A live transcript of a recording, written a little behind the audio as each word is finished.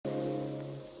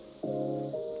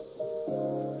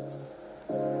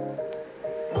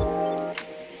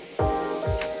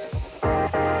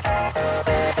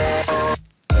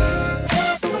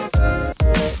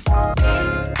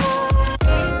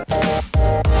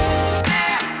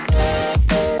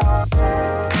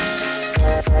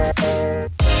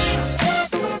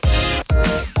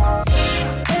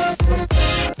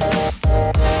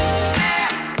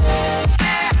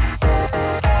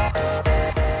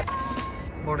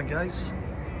Morning guys,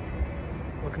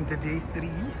 welcome to day 3.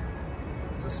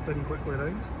 As I spin quickly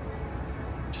around.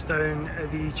 Just down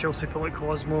at the Chelsea Pool at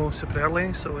Cosmo super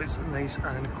early, so it's nice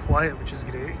and quiet, which is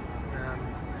great.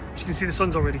 As you can see, the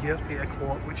sun's already here, 8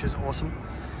 o'clock, which is awesome.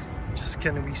 Just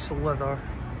kind of wee slither.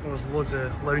 There's loads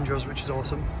of loungers, which is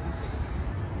awesome.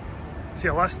 So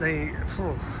yeah, last night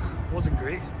wasn't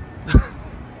great.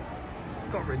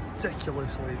 Got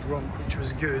ridiculously drunk, which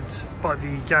was good, but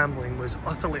the gambling was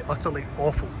utterly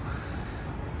awful.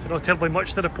 So not terribly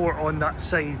much to report on that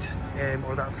side,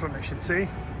 or that front I should say.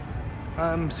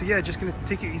 So yeah, just going to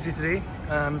take it easy today,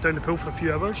 down the pool for a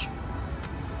few hours.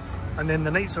 And then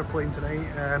the Knights are playing tonight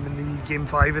in the game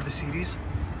 5 of the series.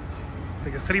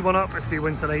 They get 3-1 up. If they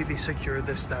win tonight, they secure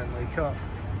the Stanley Cup.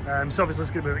 So obviously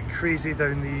it's going to be a bit crazy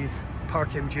down the Park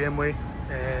MGM way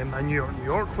and New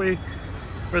York way,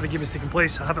 where the game is taking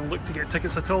place. I haven't looked to get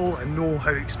tickets at all. I know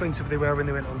how expensive they were when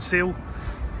they went on sale.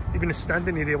 Even the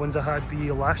standing area ones I had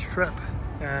the last trip,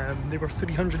 they were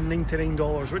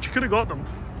 $399, which I could have got them,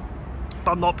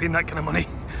 but I'm not paying that kind of money,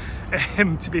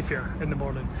 to be fair, in the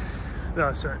morning.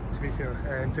 That's it, to be fair,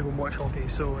 to go and watch hockey,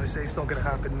 so it's not going to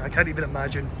happen. I can't even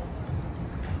imagine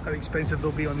how expensive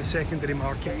they'll be on the secondary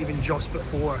market, even just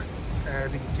before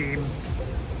the game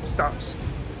starts.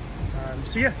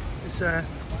 So yeah, it's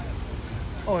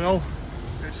all in all,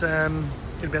 it's going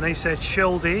to be a nice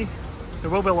chill day. There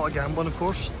will be a lot of gambling, of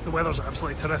course. The weather's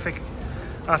absolutely terrific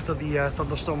after the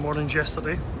thunderstorm mornings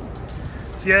yesterday.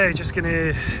 So yeah, just going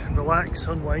to relax,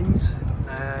 unwind.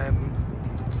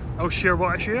 I'll share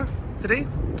what I share today,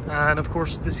 and of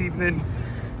course this evening,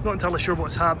 not entirely sure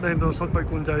what's happening, but I was talking about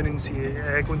going down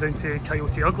to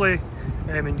Coyote Ugly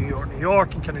in New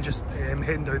York, and kind of just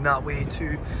heading down that way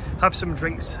to have some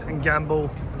drinks and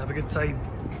gamble and have a good time.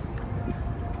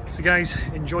 So guys,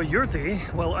 enjoy your day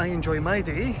while I enjoy my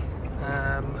day,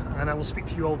 and I will speak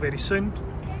to you all very soon.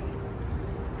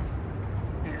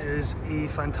 It is a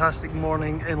fantastic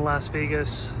morning in Las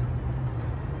Vegas.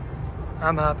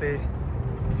 I'm happy.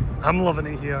 I'm loving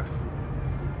it here.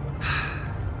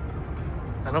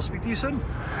 And I'll speak to you soon.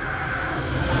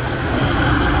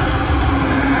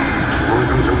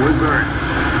 Welcome to Woodbury.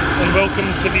 And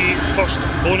welcome to the first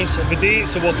bonus of the day.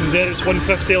 It's a Walking Dead. It's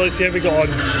 150. Let's see how we got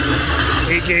on.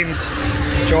 8 games.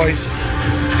 Joys.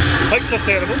 Pikes are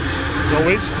terrible, as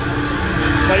always.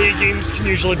 My 8 games can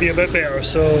usually be a bit better,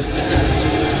 so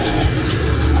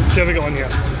see how we got on here.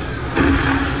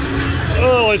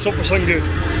 Oh, let's hope for something good.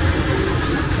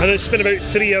 I spent about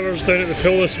 3 hours down at the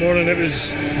pool this morning. It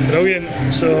was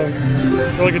brilliant, so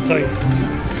really good time.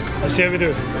 Let's see how we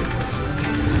do.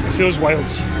 Let's see those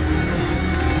wilds.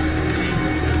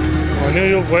 Oh, I know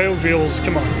the wild reels,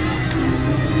 come on.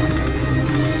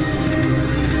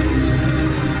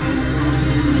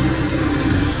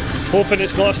 Hoping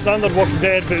it's not a standard Walking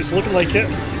Dead, but it's looking like it.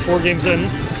 4 games in.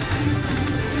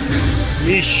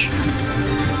 Yeesh.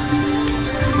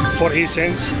 48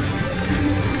 cents.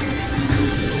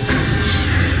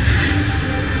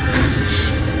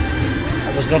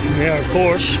 There's nothing there, of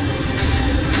course.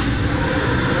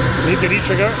 Need the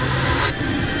re-trigger.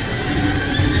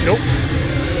 Nope.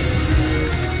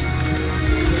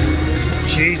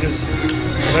 Jesus.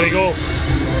 There we go.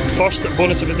 First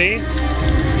bonus of the day.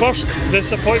 First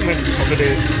disappointment of the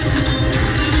day.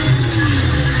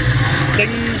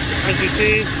 Things, as they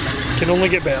say, can only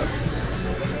get better.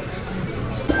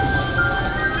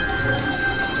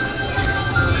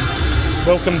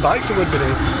 Welcome back to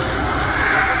Woodbury.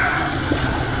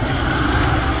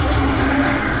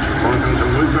 Welcome to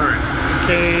Woodbury.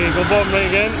 Okay, go bottom right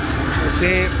again. Let's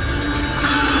see.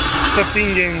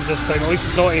 15 games this time, at least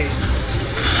it's not 8.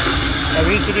 And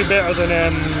we need to do better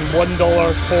than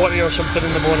 $1.40 or something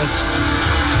in the bonus.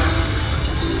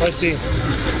 Let's see.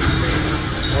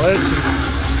 Let's see.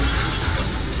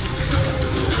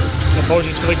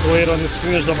 Apologies for the glare on the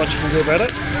screen, there's not much you can do about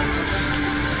it.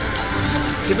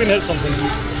 See if we can hit something.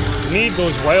 Need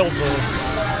those wilds though.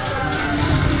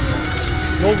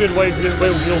 No good wild reels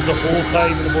the whole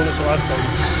time in the bonus the last time.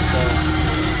 So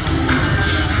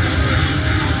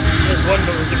there's one,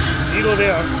 but we're getting 0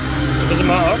 there, so it doesn't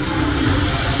matter.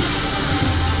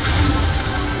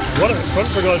 What at the front,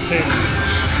 for God's sake?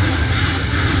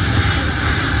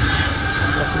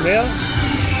 Nothing there.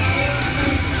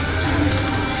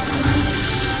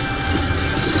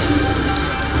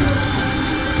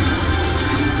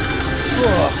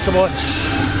 Oh, come on.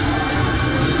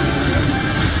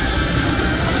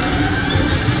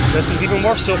 This is even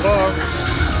worse so far.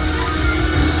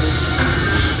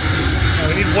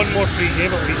 We need one more free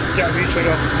game at least to get a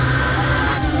re-trigger.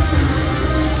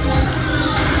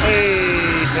 Hey,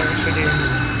 extra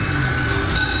games.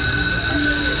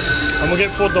 And we'll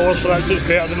get $4 for that, so it's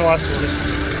better than the last bonus.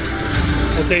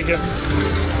 We'll take it.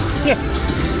 Yeah,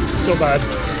 so bad.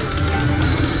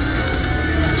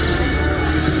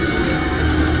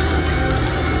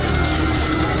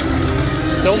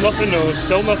 Still nothing though,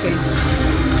 still nothing.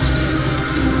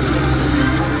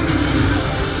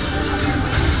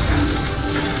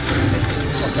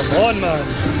 Oh, come on, man.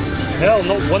 Hell,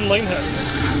 not one line hit.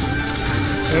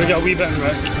 And we got a wee bit in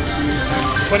Rick.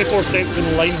 24 cents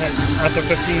in line hits after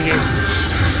 15 games.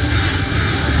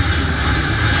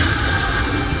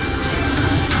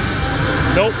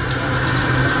 Nope.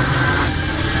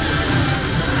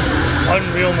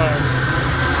 Unreal, man.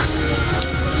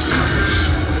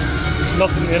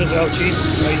 Nothing there as well, Jesus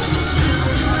Christ.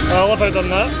 I love how I've done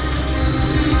that.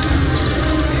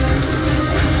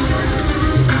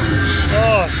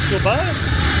 Oh, so bad.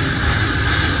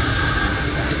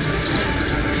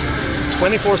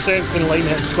 24 cents in line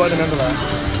hits, gotta remember that.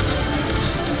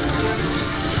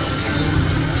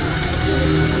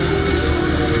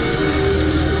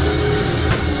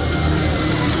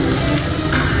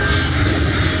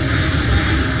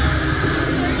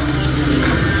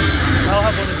 I'll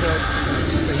have one as well.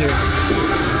 Thank you.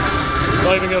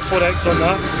 Not even got a 4x on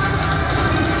that.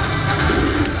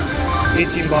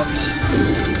 18 bucks.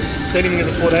 Didn't even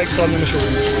get the 4x on the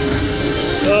machines.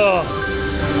 Oh.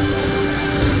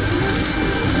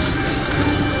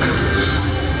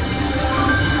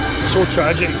 So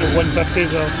tragic, the 150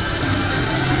 as well.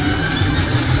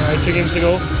 Alright, 2 games to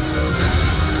go.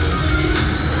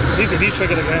 I need to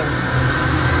re-trigger again.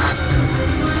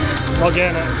 Not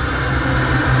getting it.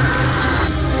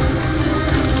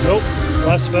 Nope,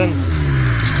 last spin.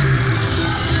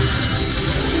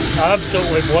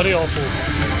 Absolutely bloody awful.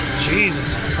 Jesus.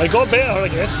 I got better, I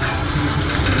guess.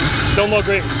 Still not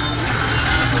great.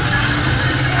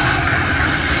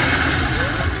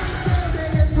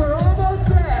 We're almost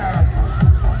there.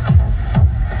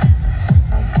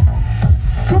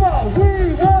 Come on,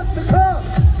 we want the cup.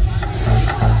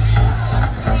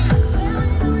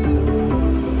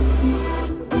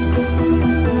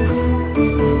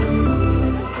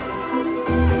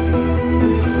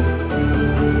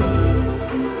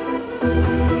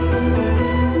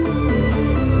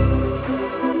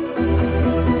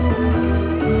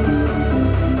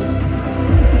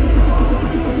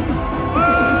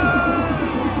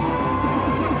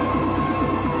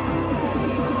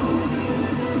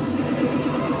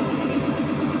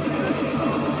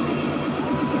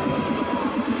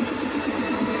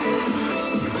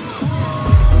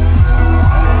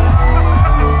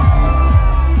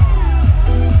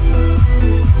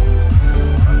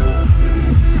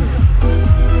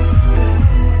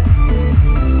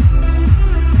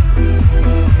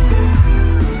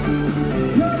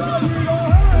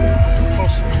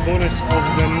 Of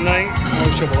the night,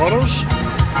 Orders.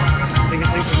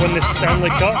 Biggest things have won the Stanley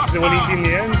Cup. They won easy in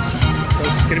the end. So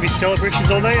it's going to be celebrations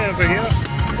all night over here.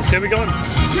 Let's see how we go. Let's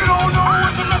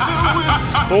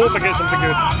hope I get something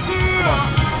good.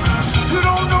 Come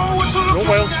on. No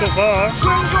wild so far.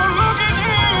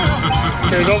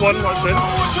 Okay, we got one locked in.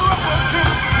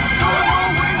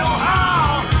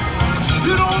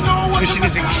 This machine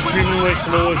is extremely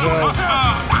slow as well.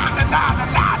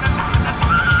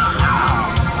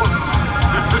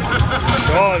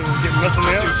 God, we're getting nothing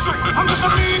there.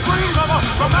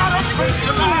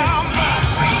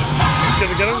 Let's get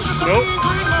the gunners. Nope.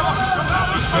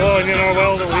 Oh, and in our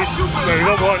world at least. There, we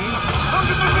got one.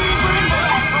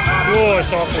 Oh,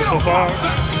 it's awful so far.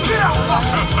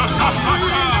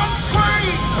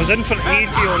 I was in for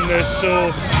 80 on this,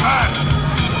 so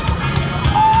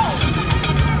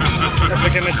if I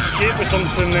can escape with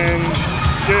something, then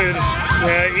good.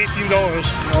 Yeah, $18.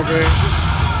 All great.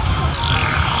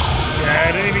 Yeah,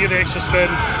 I didn't even get the extra spin.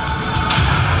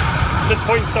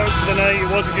 Disappointing start to the night. It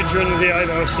wasn't good during the day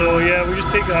either, so yeah, we'll just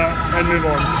take that and move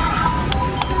on.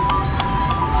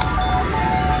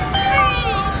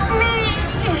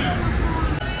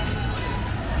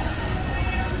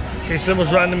 Okay, so the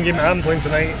most random game I'm playing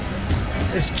tonight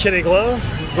is Kitty Glitter.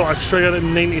 We've got a trigger at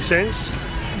 90 cents.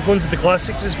 Going to the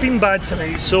classics. It's been bad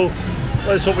tonight, so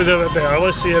let's hope we do a bit better.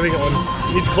 Let's see how we get on.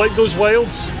 Need to collect those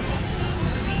wilds.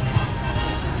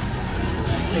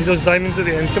 Need those diamonds at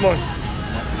the end, come on.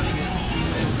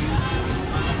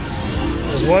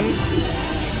 There's one.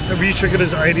 The re-trigger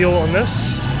is ideal on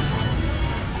this.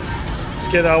 Let's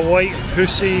get that white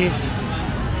pussy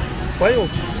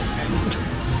wild.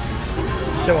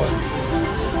 Come on.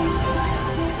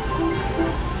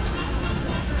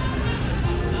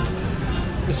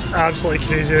 It's absolutely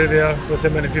crazy out there with the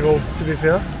amount of people, to be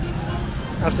fair.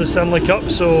 After the Stanley Cup,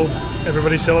 so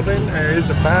everybody's celebrating. It is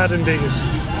mad in Vegas.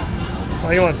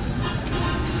 Hang on.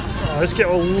 Let's get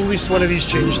at least one of these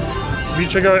changed.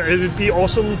 Retrigger, it would be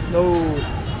awesome. No,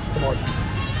 come on.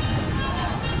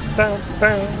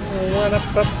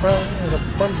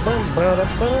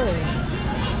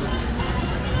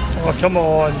 Oh, come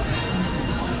on.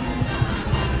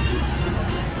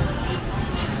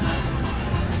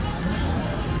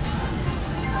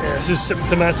 Yeah, this is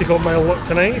symptomatic of my luck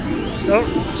tonight. Oh,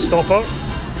 stopper.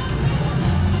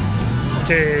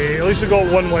 Okay, at least we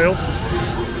got one wild.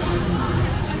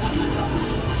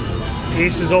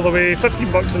 Ace is all the way,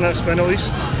 15 bucks in that spin at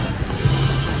least.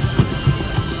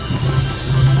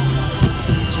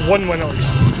 It's one win at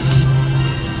least.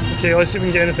 Okay, let's see if we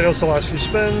can get anything else the last few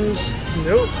spins.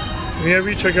 Nope. We have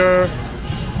retrigger.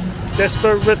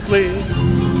 Desperately.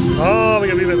 Oh, we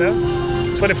got a wee bit there.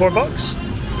 24 bucks.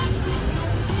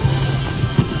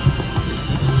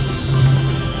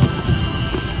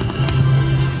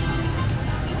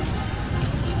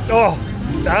 Oh,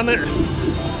 damn it.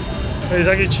 Is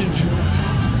that going to change?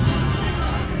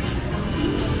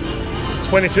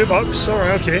 22 bucks,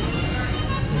 alright, okay.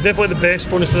 It's definitely the best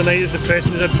bonus of the night, is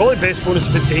depressing. The probably best bonus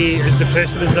of the day, as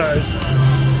depressing as that is.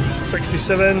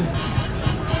 67.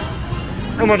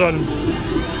 And we're done.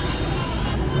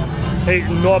 Hey,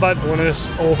 not a bad bonus,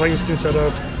 all things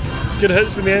considered. Good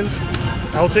hits in the end.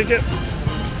 I'll take it.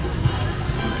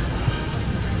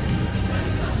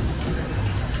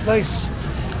 Nice.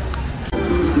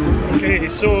 Okay,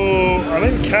 so I'm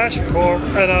in Cash Corp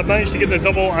and I've managed to get the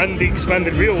double and the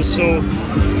expanded wheels, so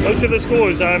let's see how this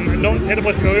goes. I'm not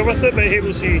terribly familiar with it, but hey,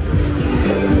 we'll see.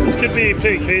 This could be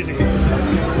pretty crazy.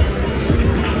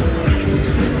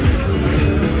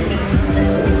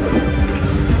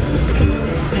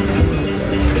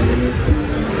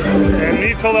 And we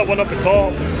need to fill that one up at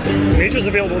top. Major's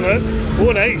available now.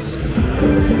 Oh, nice.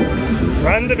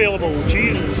 Rand available,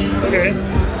 Jesus. Okay.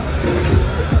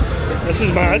 This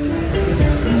is mad.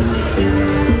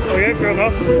 Okay, fair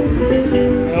enough.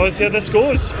 Well, let's see how this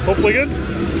goes. Hopefully good.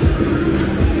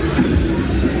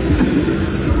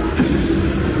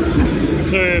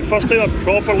 It's the first time I've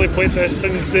properly played this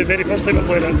since the very first time I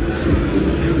played it.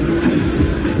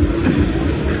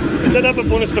 I did have a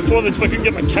bonus before this, but I couldn't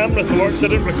get my camera to work, so I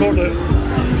didn't record it.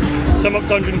 So I'm up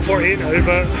to 148 now,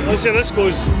 but let's see how this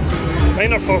goes.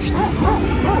 Minor first.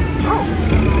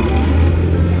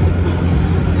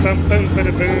 Come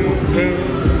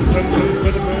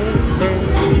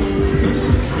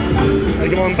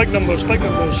on, big numbers, big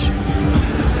numbers.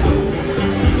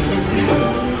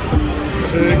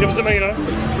 So give us a minor.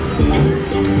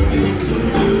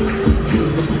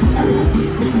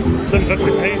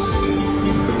 750, nice.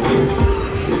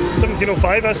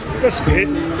 1705, that's great.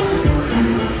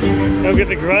 Now we get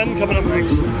the grand coming up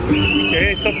next.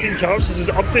 Okay, 13 cards, this is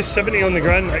up to 70 on the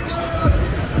grand next.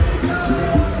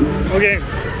 Okay.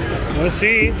 Let's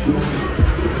see.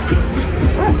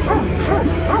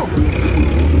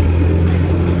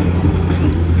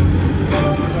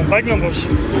 Big numbers.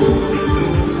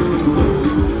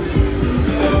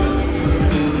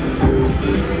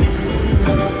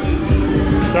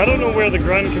 So I don't know where the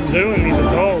grand comes out in these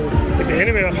at all. It could be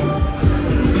anywhere.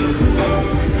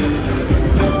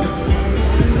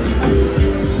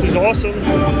 This is awesome.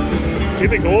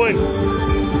 Keep it going.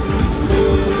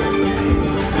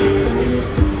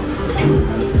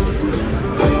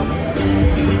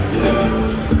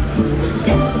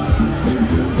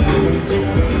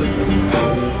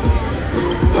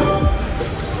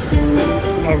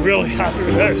 I'm really happy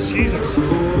with this, Jesus.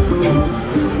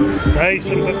 Nice,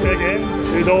 750 again,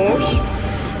 $2.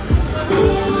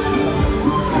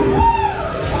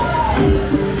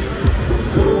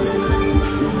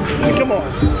 Hey, come on.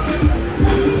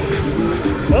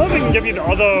 I don't think I can give you the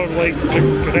other, like,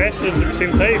 progressives at the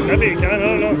same time. Maybe you can, I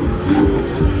don't know.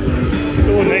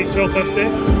 Oh, nice,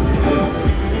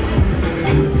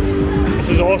 1250. This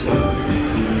is awesome.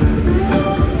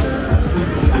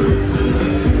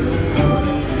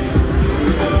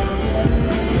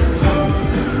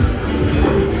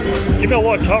 Give me a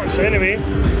lot of carts anyway.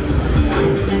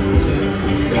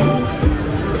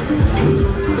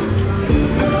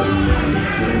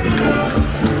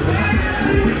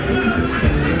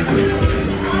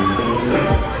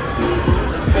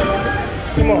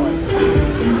 Come on.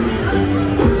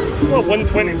 Well,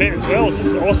 120 bit as well. This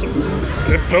is awesome.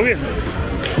 They're brilliant.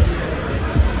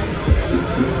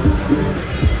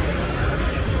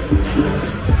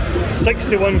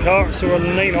 $61 carts, so we're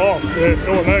 9 off the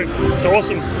full amount. It's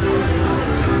awesome.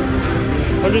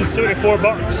 174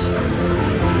 bucks.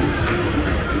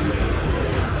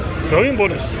 Brilliant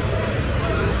bonus.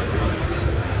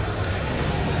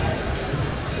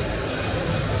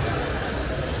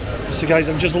 So guys,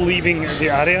 I'm just leaving the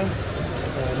area.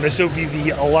 this will be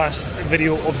the last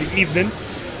video of the evening.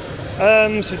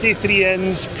 So day 3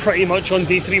 ends pretty much on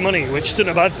day 3 money, which isn't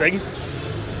a bad thing.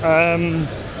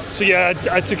 So yeah,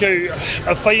 I took out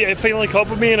a fight. It finally caught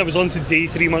up with me, and I was on to day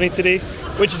 3 money today,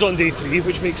 which is on day 3,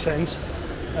 which makes sense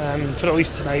for at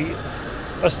least tonight.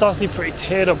 I started pretty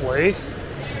terribly,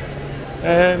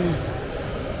 and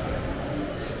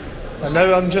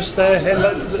now I'm just heading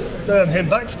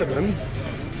back to the room,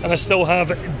 and I still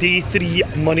have day 3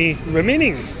 money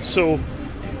remaining. So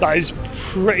that is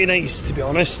pretty nice, to be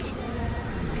honest.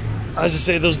 As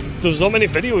I said, there's not many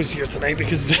videos here tonight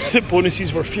because the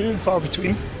bonuses were few and far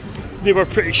between. They were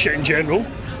pretty shit in general,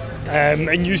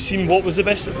 and you've seen what was the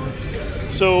best of them.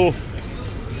 So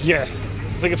yeah,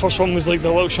 I think the first one was like the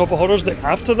little shop of horrors. Then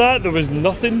after that there was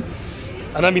nothing,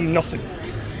 and I mean nothing,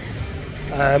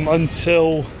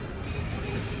 until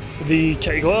the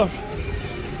kitty glitter.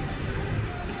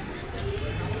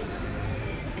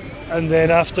 And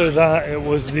then after that it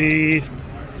was the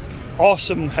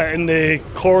awesome hit in the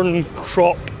corn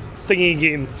crop thingy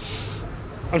game.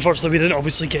 Unfortunately we didn't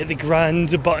obviously get the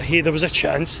grand, but hey, there was a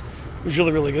chance. It was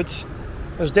really, really good.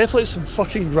 There's definitely some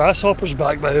fucking grasshoppers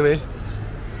back, by the way.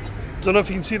 Don't know if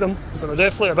you can see them, but they're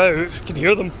definitely about. You can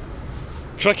hear them.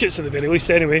 Crickets at the very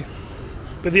least anyway.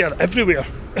 But they are everywhere.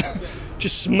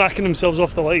 Just smacking themselves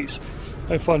off the lights.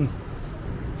 How fun.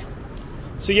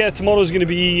 So yeah, tomorrow's going to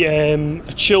be a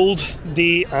chilled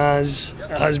day as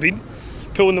it has been.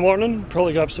 Pool in the morning,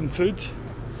 probably grab some food.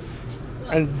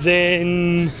 And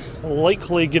then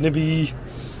likely going to be,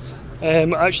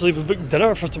 actually we've booked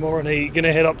dinner for tomorrow night. Going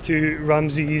to head up to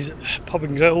Ramsey's Pub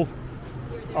and Grill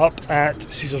up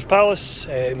at Caesar's Palace,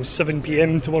 7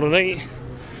 PM tomorrow night.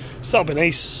 So that'll be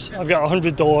nice. I've got a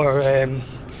 $100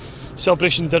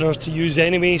 celebration dinner to use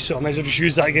anyway, so I might as well just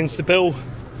use that against the bill,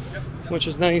 which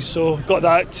is nice. So got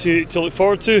that to look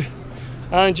forward to,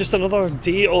 and just another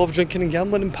day of drinking and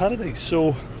gambling in paradise.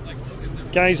 So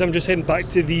guys, I'm just heading back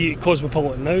to the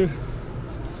Cosmopolitan now,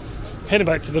 heading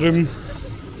back to the room.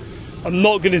 I'm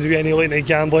not going to do any late night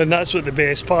gambling. That's what the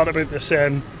best part about this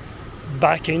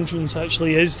back entrance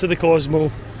actually is to the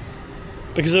Cosmo,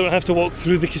 because I don't have to walk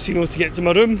through the casino to get to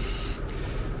my room.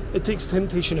 It takes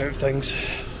temptation out of things.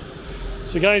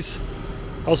 So guys,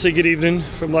 I'll say good evening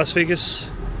from Las Vegas.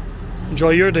 Enjoy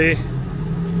your day,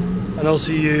 and I'll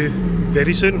see you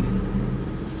very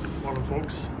soon. Morning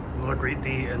folks, another great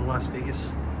day in Las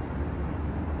Vegas.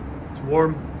 It's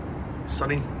warm, it's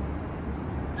sunny,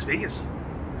 it's Vegas.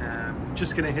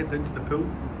 Just gonna head down to the pool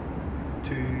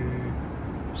to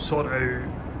sort out,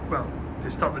 well,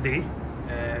 to start the day.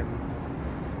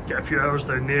 Get a few hours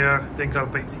down there, then grab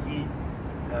a bite to eat,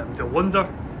 do a wander,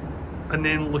 and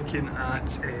then looking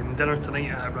at dinner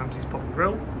tonight at Ramsey's Pub and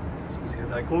Grill. So we'll see how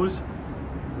that goes.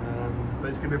 But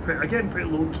it's going to be pretty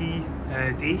low-key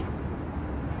day.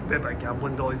 A bit of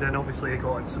gambling dollied in. Obviously I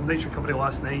got some nice recovery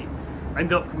last night. I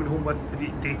ended up coming home with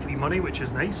day 3 money, which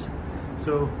is nice.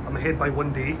 So I'm ahead by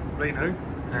 1 day right now.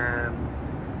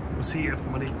 We'll see if the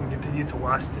money can continue to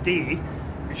last today.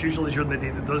 It's usually during the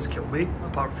day that does kill me,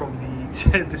 apart from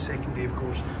the second day of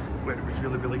course, where it was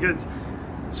really, really good.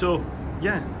 So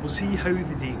yeah, we'll see how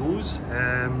the day goes.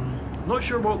 Not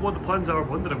sure what the plans are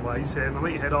wandering wise. I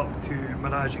might head up to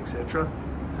Mirage, etc.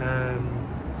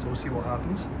 So we'll see what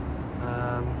happens.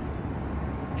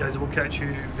 Guys, I will catch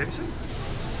you very soon.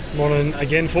 Morning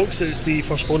again folks, it's the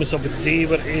first bonus of the day.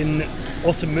 We're in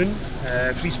Autumn Moon,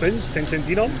 free spins, 10-cent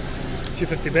denom,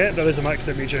 250 bet. There is a maxed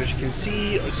out major as you can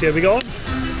see. Let's see how we got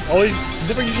on.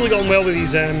 Never usually got on well with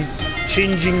these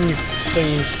changing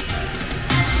things.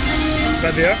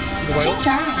 Right there, the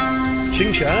wild.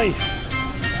 Ching Chai.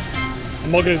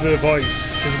 I'm not going to do the voice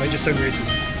because it might just sound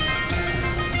racist.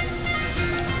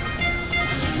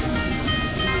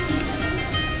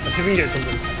 Let's see if we can get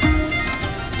something.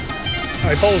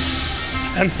 Alright, balls.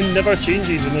 Never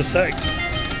changes when there's 6.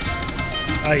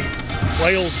 Alright,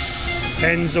 wilds,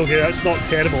 10s, okay, that's not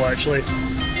terrible actually. So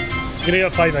we're going to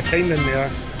get a 5 of kind in there.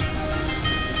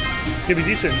 It's going to be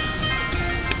decent.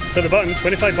 Set the button,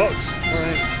 25 bucks.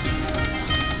 Alright.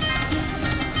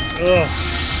 Ugh.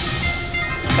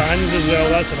 Fans as well,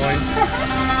 that's annoying.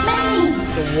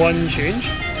 The 1 change.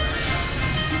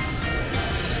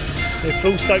 The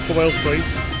full stacks of Wild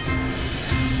Price.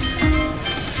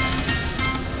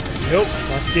 Nope,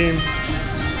 last game.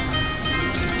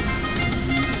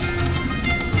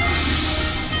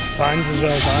 Fans as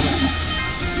well, damn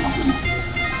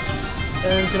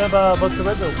it. Can I have a vodka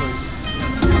Red Bull, please?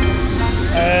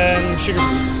 Sugar.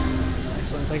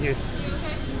 Excellent, thank you.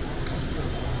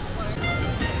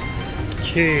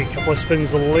 Okay, a couple of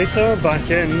spins later, back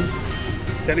in.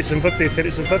 37.50,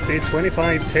 37.50,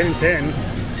 25, 10 and 10.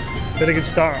 Very good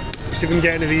start. See if we can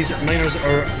get into these minors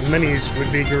or minis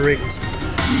would be great.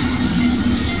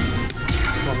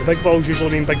 Come on, the big balls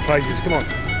usually mean big prizes, come on.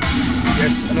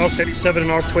 Yes, an R37, an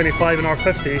R25, an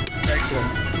R50.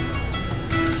 Excellent.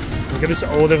 We'll give us,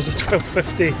 oh, there was a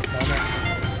 1250. Damn it.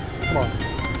 Come on.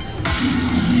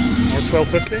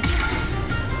 R1250.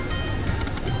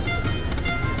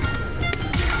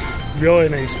 Really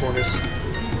nice bonus.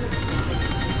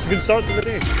 It's a good start to the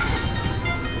day.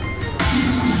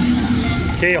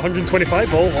 Okay, 125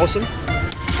 ball, awesome.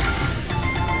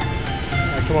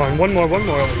 Come on, one more at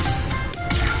least.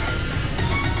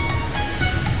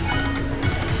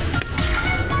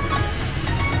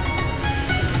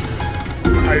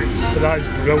 Out, but that is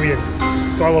brilliant.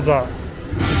 I love that.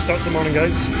 Good start to the morning,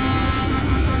 guys.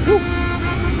 Woo.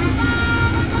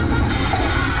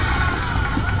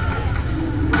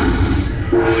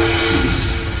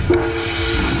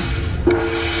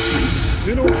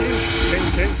 Doing okay, 10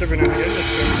 cents every now and again this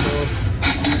game, so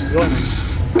really nice.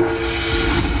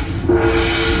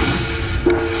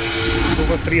 It's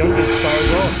over 300 stars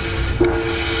off.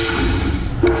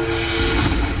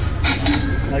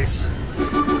 Nice.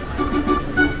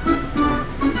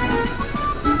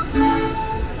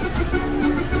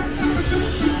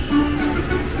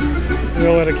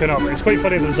 We'll let it come up. It's quite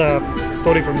funny, there's a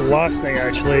story from last night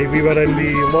actually. We were in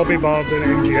the lobby bar down at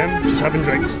MGM, just having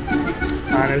drinks.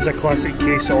 And it was a classic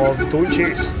case of don't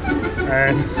chase.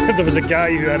 And there was a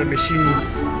guy who had a machine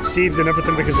saved and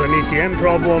everything because of an ATM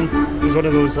problem. It was one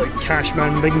of those like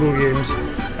Cashman bingo games.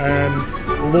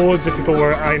 Loads of people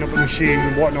were eyeing up the machine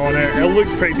and whatnot on it. It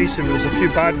looked pretty decent, there was a few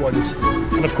bad ones.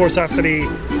 And of course after he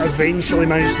eventually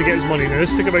managed to get his money, now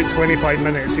this took about 25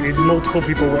 minutes and he had multiple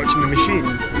people watching the machine.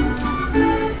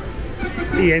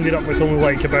 He ended up with only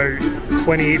like about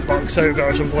 28 bucks out of it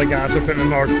or something like that after putting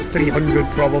in our 300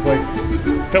 probably.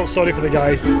 Felt sorry for the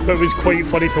guy, but it was quite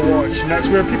funny to watch, and that's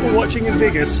where people watching in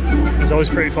Vegas is always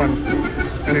pretty fun.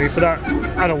 Anyway, for that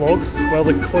analog, while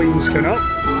the coins count up,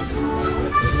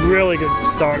 really good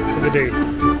start to the day.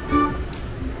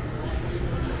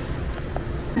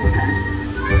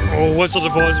 Oh, Wizard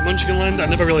of Oz, Munchkinland. I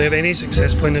never really have any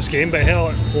success playing this game, but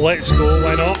hell, let's go,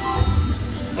 why not?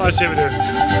 Let's see how we do.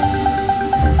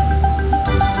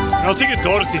 I'll take a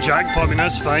Dorothy jackpot, I mean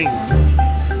that's fine.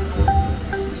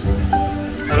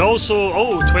 And also,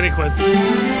 oh, 20 quid.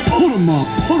 Put 'em up,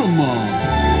 put 'em up.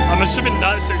 I'm assuming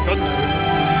that's it done now.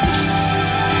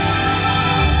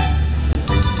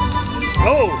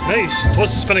 Oh, nice.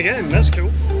 Toss the spin again, that's cool.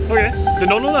 Okay, did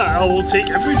not know that. I will take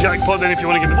every jackpot then if you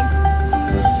want to give me them.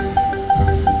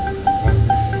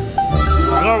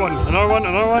 Another one, another one,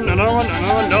 another one, another one,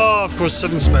 another one. Oh, of course,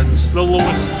 7 spins, the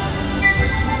lowest.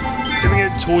 See if we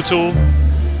get total.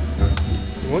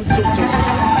 One total.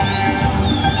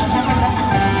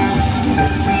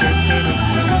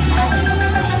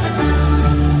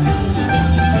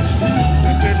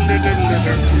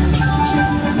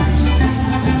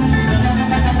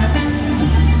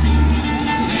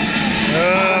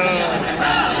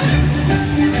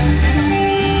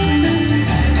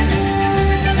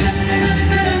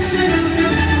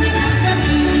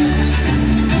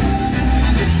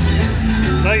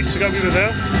 Nice, we got a bit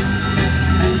there.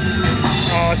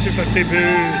 Oh, 250 boo.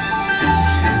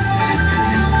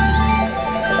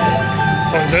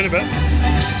 Turn down a bit.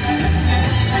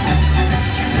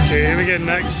 Okay, here we go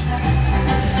next.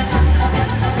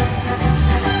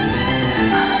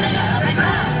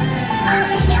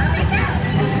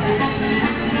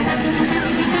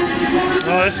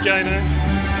 Oh, this guy now.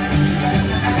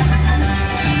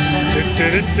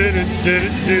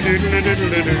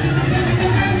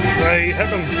 Right, hit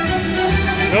them.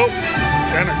 Nope.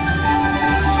 Damn it.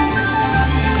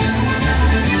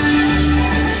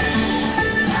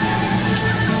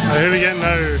 Who are we getting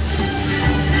now?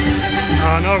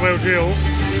 Another well drill.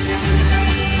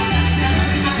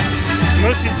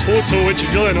 Mostly total, which is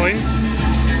really annoying.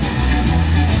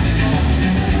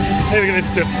 Maybe we're going to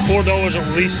do $4 at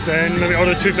least then, maybe, or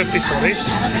the 250, sorry.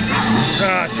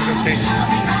 250.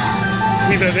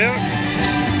 Leave it there.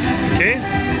 Okay,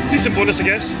 decent bonus I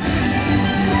guess. Who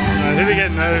are we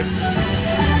getting now?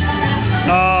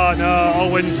 Oh no, all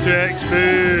wins 2x,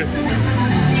 boo.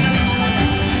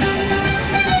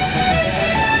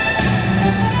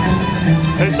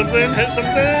 Hit something, hit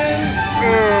something.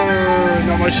 Oh,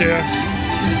 not much here.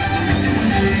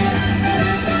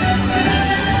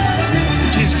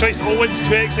 Jesus Christ, all wins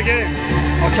 2x again.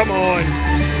 Oh, come on.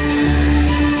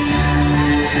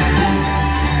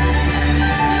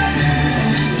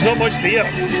 There's not much there.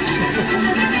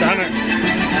 Damn it.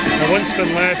 One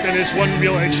spin left and it's one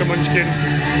real extra munchkin.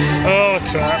 Oh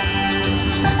crap.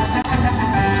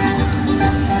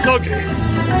 Not great.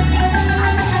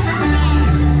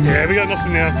 Yeah, we got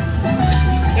nothing there.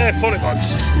 Yeah,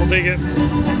 $40. We'll take it.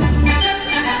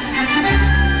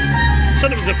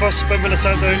 Said it was the first spin when I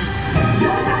sat down.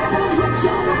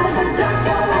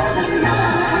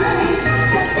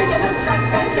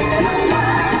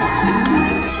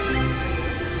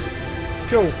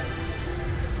 Cool.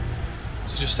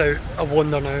 So just out a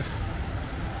wander now.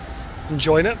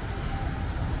 Enjoying it.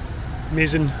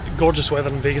 Amazing, gorgeous weather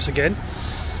in Vegas again.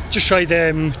 Just tried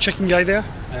Chicken Guy there,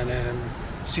 and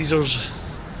Caesar's,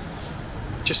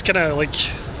 just kind of like,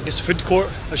 I guess, food court,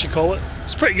 I should call it.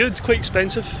 It's pretty good, quite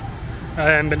expensive,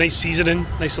 but nice seasoning,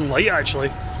 nice and light actually.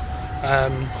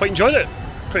 Quite enjoyed it,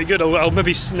 pretty good. I'll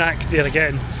maybe snack there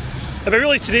again. But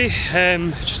really today,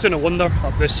 just doing a wander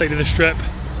up this side of the strip.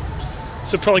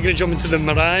 So probably going to jump into the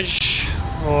Mirage,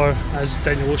 or as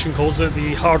Daniel Ocean calls it,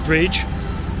 the Hard Rage.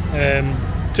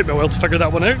 Took me a while to figure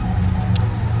that one out.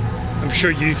 I'm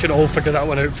sure you can all figure that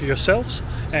one out for yourselves.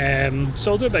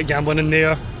 So I'll do a bit of gambling in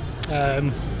there,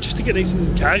 just to get nice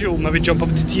and casual. Maybe jump up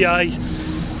to TI,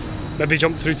 maybe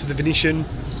jump through to the Venetian,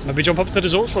 maybe jump up to the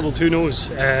Resorts World, who knows.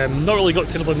 Not really got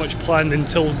terribly much planned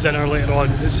until dinner later on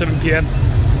at 7 PM.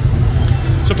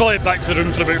 So probably back to the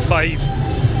room for about 5,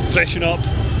 freshen up,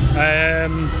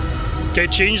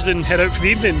 get changed and head out for the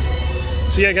evening.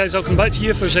 So yeah guys, I'll come back to you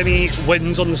if there's any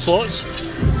wins on the slots.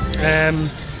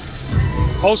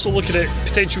 Also looking at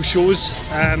potential shows,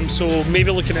 so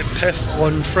maybe looking at Piff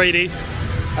on Friday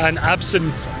and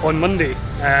Absinthe on Monday.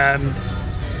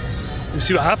 We'll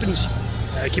see what happens.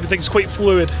 Keeping things quite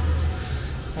fluid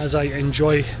as I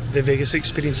enjoy the Vegas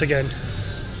experience again.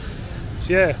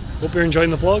 So yeah, hope you're enjoying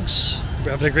the vlogs, hope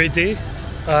you're having a great day,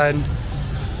 and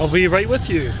I'll be right with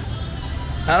you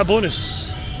at a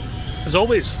bonus, as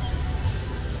always.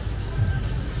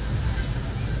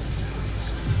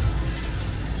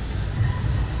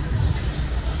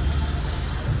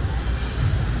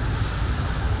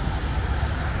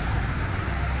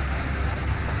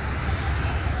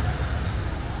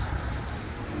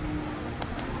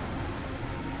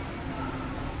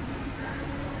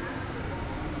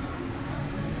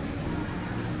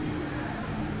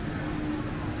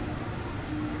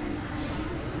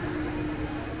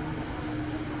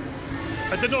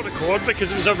 I did not record because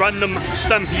it was a random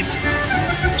stampede.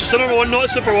 Just another one, not a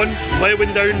super one. Might have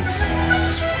went down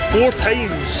 4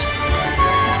 times.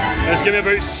 It's giving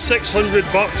me about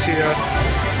 $600 here.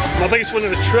 My biggest one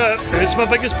of the trip is my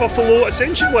biggest Buffalo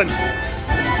Ascension one.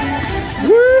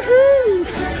 Woohoo!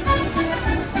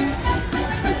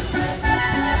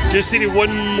 Just needed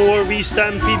one more wee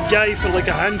stampede guy for like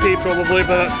a hand pay probably,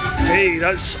 but hey,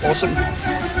 that's awesome.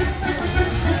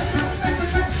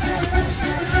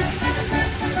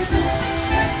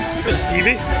 Where's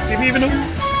Stevie? Stevie even know?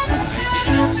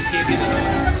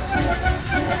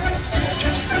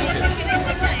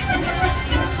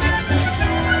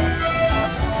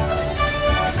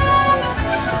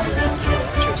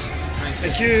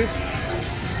 Thank you.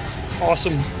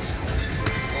 Awesome.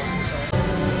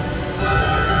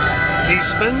 These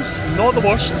spins, not the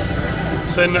worst.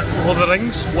 So in Lord of the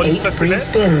Rings, 150 bet,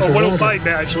 spins or 105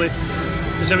 bet actually.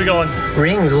 So we go on.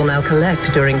 Rings will now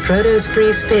collect during Frodo's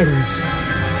free spins.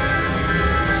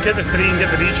 Let's get the 3 and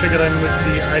get the re-trigger in with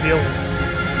the ideal.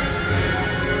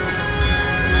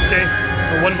 Okay,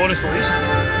 well, 1 bonus at least.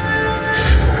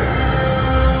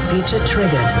 Feature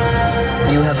triggered.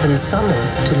 You have been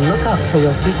summoned to look up for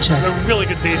your feature. A really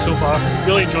good day so far.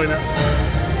 Really enjoying it.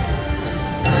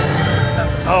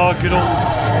 Oh, good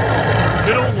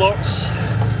old Lux.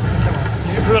 Come on,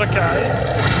 you poor cat.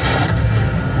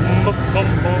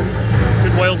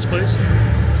 Good wilds, please.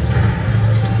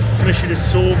 This mission is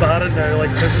so bad now.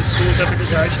 Like this is so difficult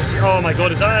to actually see. Oh my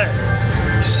god, is that it?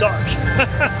 You suck.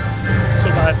 So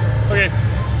bad. Okay,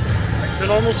 back to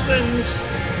normal spins.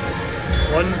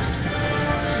 1.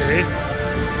 Okay.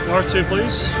 Another 2,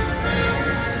 please.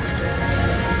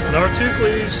 Another 2,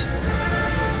 please.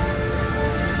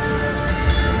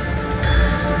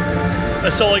 I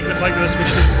still like the fact that this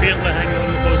mission is barely hanging on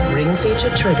the Cosmo. Ring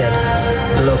feature triggered.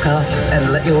 Look up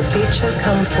and let your feature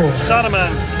come forth.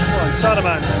 Saruman. Come on,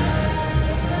 Saruman.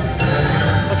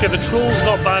 Okay, the troll's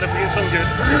not bad if we get something good.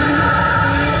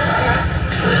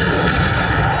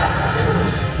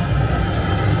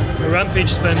 The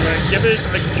rampage spin, give us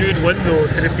a good window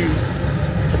to repeat.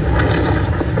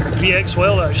 3x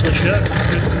well actually, shit, that's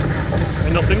good.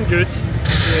 And nothing good.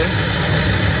 Yeah.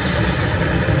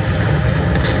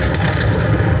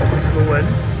 Go in.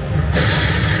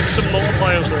 Give us some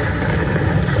multipliers though.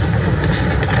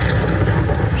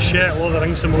 Shit, Lord of the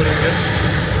Rings some more in here.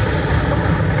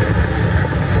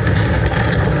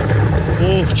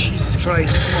 Oh, Jesus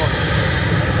Christ, come on.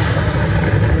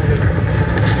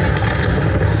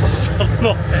 Still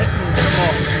No, come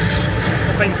on.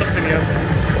 I'll find something here.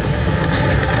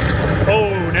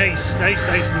 Oh, nice, nice,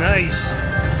 nice, nice.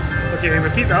 Okay,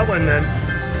 repeat that one then.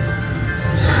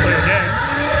 Play it again.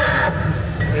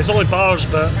 It's only bars,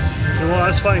 but you know what,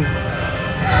 that's fine.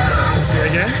 Play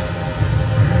it again.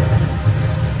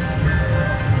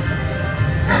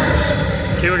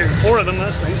 Okay, we're getting 4 of them,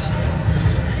 that's nice.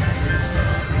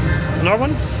 Another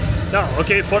one? No,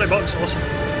 okay, 40 bucks, awesome.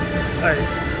 Alright.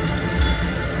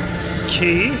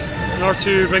 Okay, another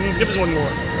 2 rings, give us one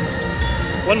more.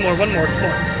 One more, come on.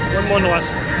 One more on the last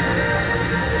one.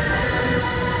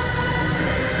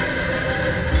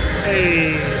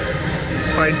 Hey,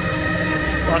 it's fine.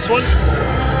 Last one.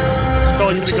 It's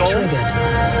probably going to be gone.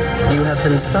 You have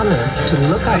been summoned to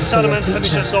look up for your to finish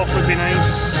future. this off would be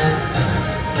nice.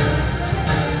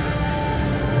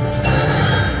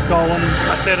 Gollum,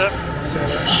 I said it. They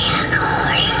are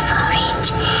calling for it.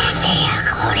 They are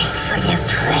calling for the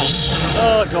precious.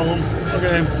 Oh, Gollum.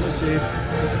 Okay, let's see.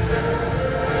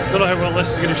 Don't know how well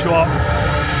this is going to show up.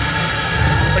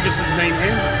 I guess it's 9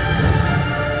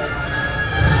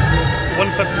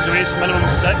 150's away, so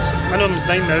minimum's 6. Minimum's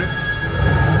 9 now.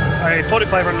 Alright,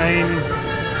 45 or 9.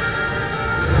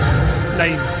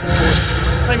 9, of course.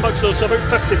 $9 though, so about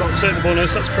 50 bucks out of the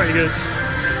bonus. That's pretty good.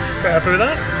 Quite happy with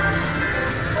that.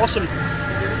 Awesome.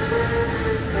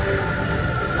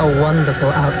 A wonderful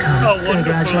outcome. A wonderful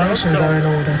Congratulations outcome. are in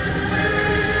order.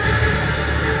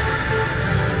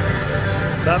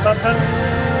 Ba, ba, ba.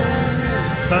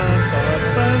 Ba, ba,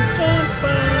 ba, ba,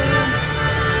 ba.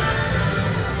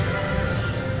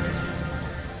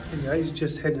 Hey guys,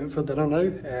 just heading out for dinner now.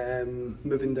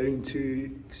 Moving down to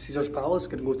Caesar's Palace.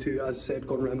 Gonna go to, as I said,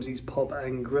 Gordon Ramsay's pub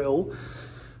and grill.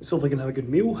 So hopefully gonna have a good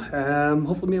meal.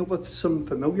 Hopefully meet up with some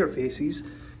familiar faces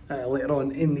later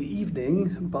on in the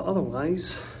evening. But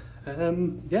otherwise, yeah,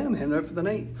 I'm heading out for the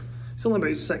night. It's only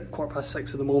about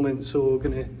 6:15 at the moment, so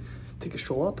gonna take a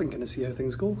stroll up and kind of see how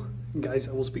things go. And guys,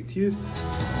 I will speak to you.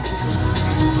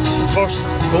 So the first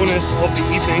bonus of the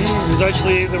evening is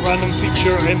actually the random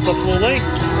feature in Buffalo Linq,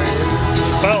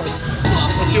 Caesar's Palace.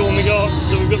 That's the one we got,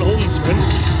 so we've got the holding spin.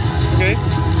 Okay.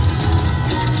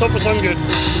 So far so good.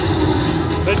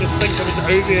 I didn't think I was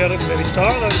out there at the very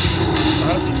start, that would be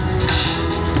embarrassing.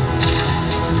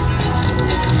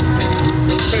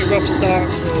 Pretty rough start,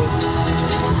 so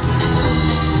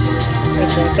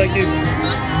excellent, thank you.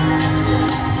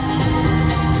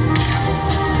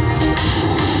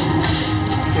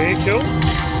 Okay, cool.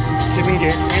 See if we can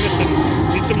get anything.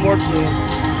 Need some words though.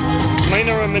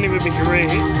 Minor or mini would be great.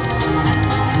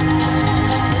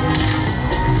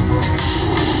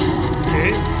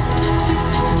 Okay.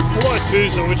 A lot of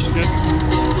 2s though, which is good.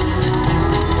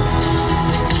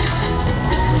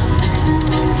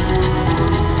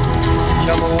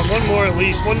 Come on, one more at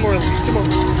least, come on.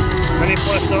 Mini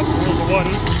flashed up, there's a 1.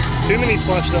 2 minis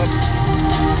flashed up.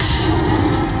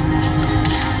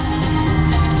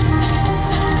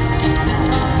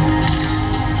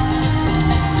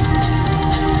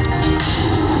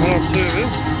 Another 2.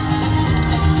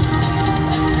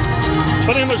 It's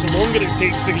funny how much longer it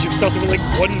takes because you've started with like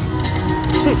 1.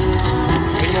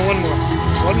 Come on, one more.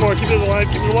 One more, keep it alive,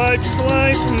 keep it alive, keep it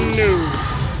alive. No.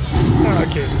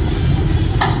 Okay.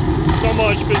 Not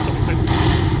much, but something.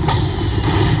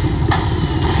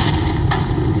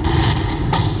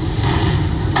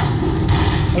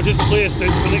 I'll just play us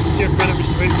down to the next tier credit, which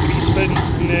is about 3 spins,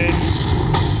 and then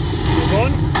move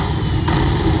on.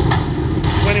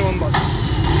 21 bucks.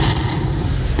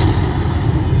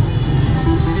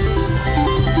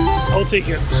 I'll take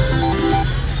it.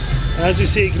 And as we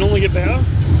say, it can only get better.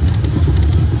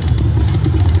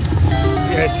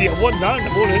 Yeah, see, I won that in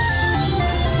the bonus.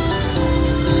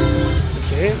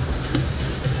 Okay.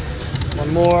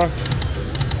 One more.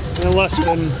 And the last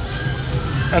spin.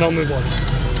 And I'll move on.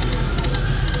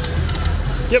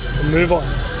 Yep, we'll move on.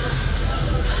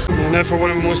 And now for one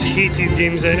of the most hated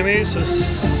games anyway, so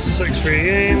 6 free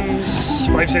games,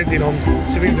 5.70 on.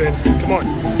 See if we can do anything, come on.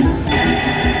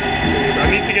 I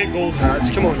need to get gold hats,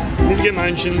 come on. I need to get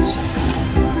mansions.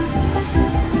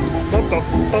 Bop up,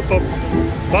 bop up,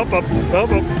 bop up,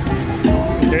 bop up.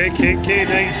 Okay,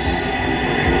 nice.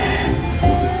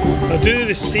 I'll do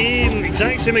the same,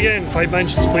 exact same again. 5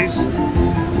 mansions, please.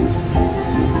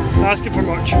 Not asking for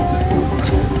much.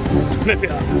 Maybe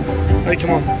that. Right,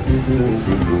 come on.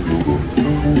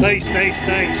 Nice. 2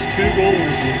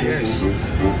 golds. Yes.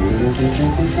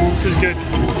 This is good.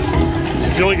 This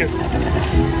is really good.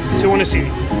 So I want to see.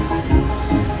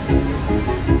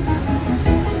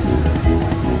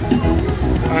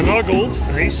 Another gold.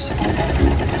 Nice.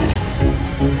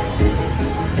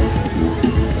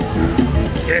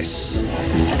 Yes.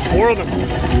 4 of them.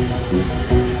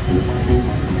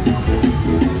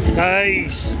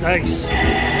 Nice, nice.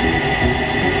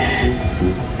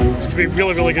 It's gonna be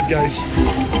really, really good, guys.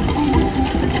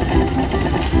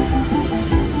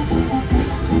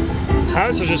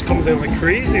 Hats are just coming down like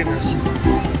crazy in this.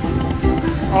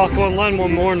 Oh, come on, land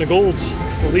one more in the golds,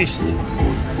 at least.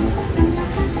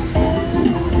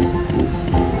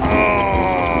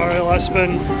 Oh, right, last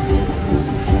spin.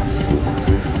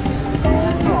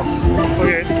 Oh,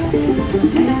 okay.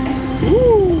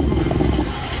 Woo!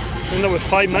 Ended up with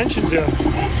 5 mansions there.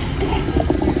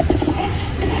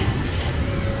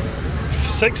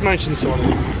 6 mansions, sorry.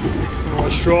 Oh,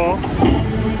 a straw.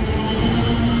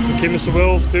 Okay, Mr.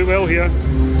 Wolf, do well here.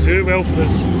 Do well for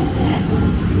this.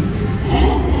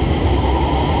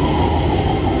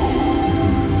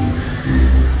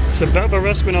 It's a bit of a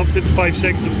risk when up to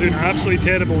 5-6. I was doing absolutely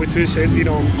terrible with 2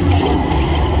 Sentino.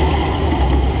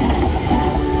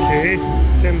 Okay,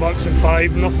 $10 and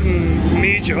 5, nothing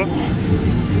major.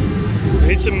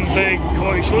 Need some big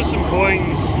coins, show some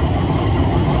coins.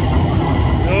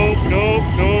 Nope, nope,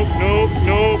 nope, nope,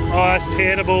 nope. Oh, that's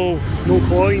terrible. No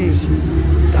coins.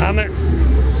 Damn it.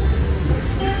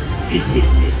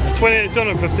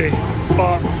 250,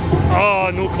 but oh,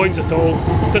 no coins at all.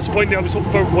 Disappointing. I was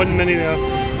hoping for 1 mini there,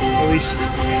 at least.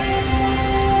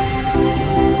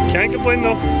 Can't complain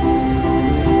though.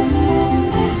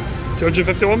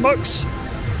 $251.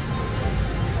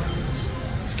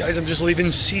 So guys, I'm just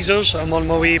leaving Caesars. I'm on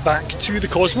my way back to the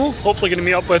Cosmo. Hopefully going to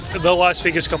meet up with the Las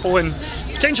Vegas couple and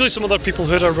potentially some other people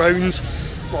who are around.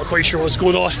 Not quite sure what's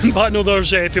going on, but I know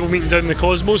there's people meeting down in the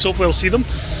Cosmo, so hopefully I'll see them.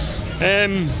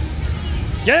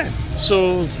 Yeah,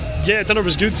 so yeah, dinner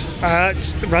was good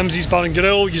at Ramsey's Bar and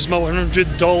Grill. Used my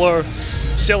 $100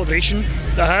 celebration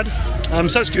that I had,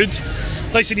 so that's good.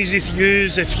 Nice and easy to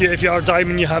use. If you are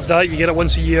Diamond, you have that. You get it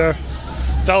once a year,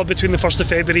 valid between the 1st of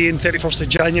February and 31st of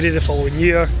January the following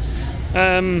year.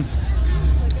 And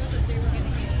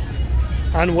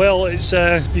well, it's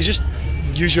you just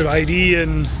use your ID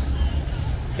and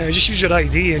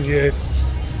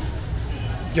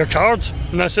your card,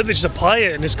 and that's it. They just apply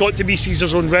it, and it's got to be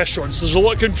Caesar's own restaurants. There's a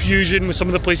lot of confusion with some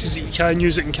of the places that you can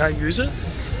use it and can't use it,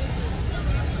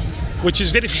 which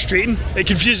is very frustrating. It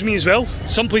confuses me as well.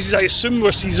 Some places I assumed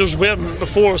were Caesar's weren't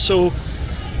before, so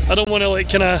I don't want to like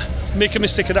kind of make a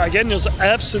mistake of that again. There's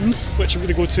Absinthe, which I'm going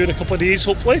to go to in a couple of days,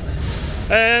 hopefully.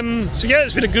 So yeah,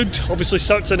 it's been a good, obviously,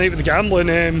 start to the night with the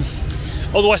gambling.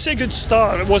 Although I say good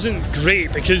start, it wasn't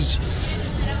great because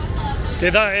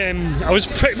I was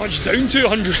pretty much down to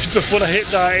 100 before I hit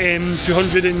that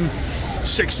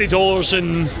 $260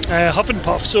 in Huff and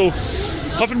Puff. So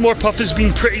Huff and More Puff has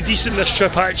been pretty decent this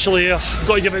trip actually. I've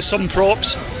got to give it some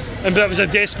props. But that was a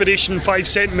desperation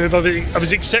 5-cent move. I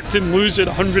was accepting losing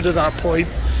 100 at that point,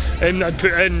 and I'd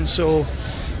put in. So I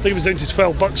think it was down to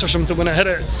 $12 or something when I hit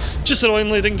it. Just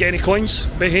annoyingly, I didn't get any coins.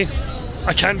 But hey,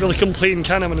 I can't really complain,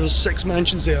 can I, when there's 6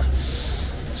 mansions there.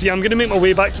 So yeah, I'm going to make my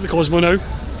way back to the Cosmo now.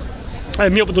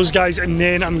 Meet up with those guys, and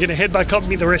then I'm going to head back up and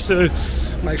meet the rest of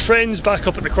my friends back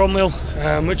up at the Cromwell,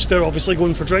 which they're obviously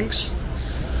going for drinks.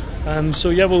 So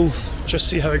yeah, we'll just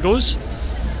see how it goes.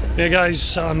 Yeah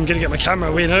guys, I'm going to get my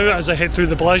camera away now as I head through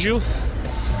the Bellagio.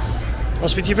 I'll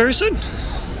speak to you very soon.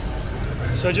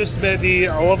 So I just met the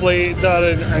lovely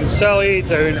Darren and Sally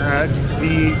down at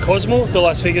the Cosmo, the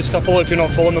Las Vegas couple. If you're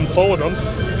not following them, follow them.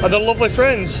 And they're lovely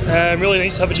friends. Really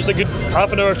nice to have just a good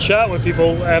half-an-hour chat with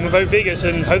people about Vegas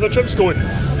and how their trip's going.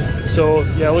 So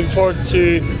yeah, looking forward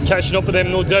to catching up with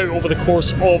them, no doubt, over the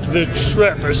course of the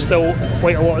trip. There's still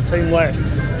quite a lot of time left.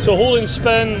 So hole and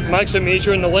spin, max out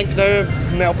major in the Linq now.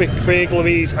 Met up with Craig,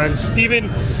 Louise and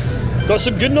Stephen. Got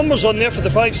some good numbers on there for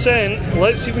the 5 cent.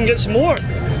 Let's see if we can get some more.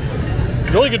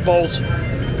 Really good balls.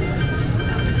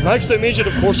 Maxed out major,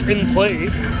 of course, in play.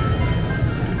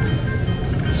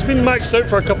 It's been maxed out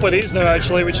for a couple of days now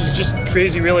actually, which is just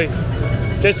crazy really.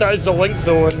 Guess that is the Linq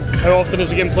though, and how often is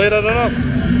the game played, I don't know.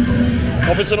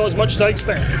 Obviously not as much as I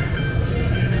expect.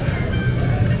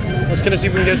 Let's kind of see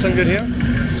if we can get some good here.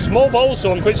 Small balls,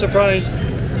 so I'm quite surprised.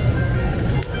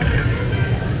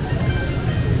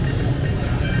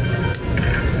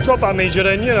 Drop that major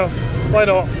in, you know, why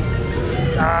not?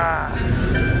 Ah,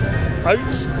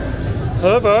 out.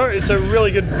 However, it's a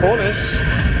really good bonus.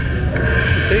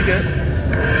 We'll take it.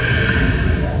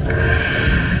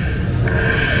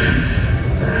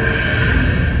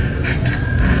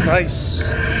 Nice.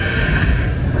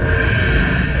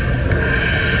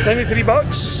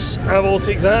 $93. I will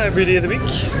take that every day of the week.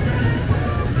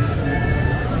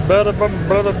 So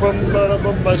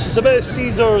it's a bit of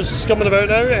Caesars coming about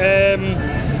now.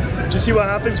 Just see what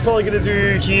happens. Probably going to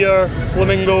do here,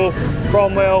 Flamingo,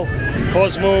 Cromwell,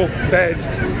 Cosmo, bed.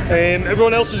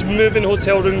 Everyone else is moving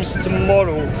hotel rooms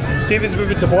tomorrow. Stephen's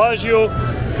moving to Bellagio,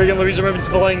 Craig and Louise are moving to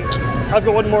the Linq. I've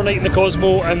got one more night in the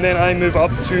Cosmo, and then I move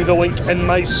up to the Linq in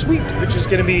my suite, which is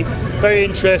going to be very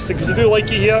interesting because I do like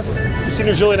it here. The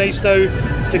scenery's really nice now.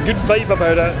 It's got a good vibe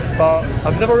about it, but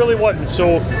I've never really won,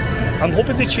 so I'm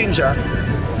hoping they change that.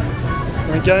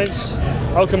 Alright guys,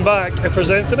 I'll come back if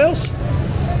there's anything else.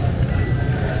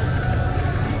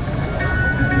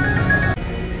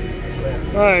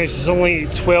 Alright, so it's only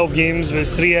 12 games, but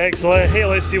it's 3x. Well, hey,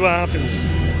 let's see what happens.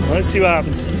 Let's see what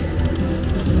happens.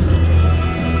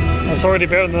 It's already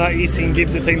better than that 18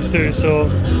 games at times 2, so...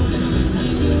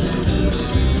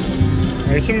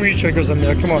 Alright, some re-triggers in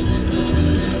there, come on.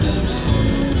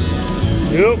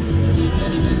 Yep.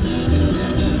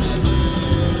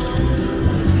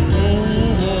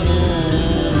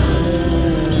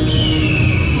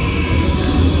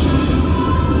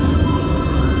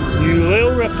 You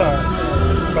little ripper.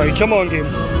 Right, come on game.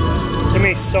 Give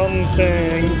me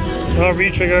something. No,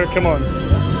 re-trigger, come on.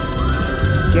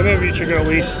 Give me a re-trigger at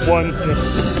least one.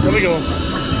 Yes. There we go.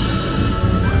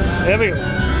 There we go.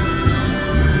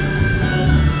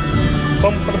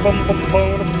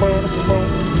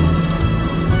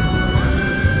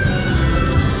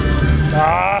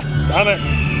 Ah, damn it.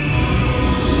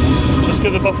 Just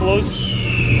get the buffaloes.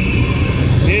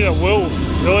 Need a wolf.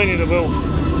 Really need a wolf.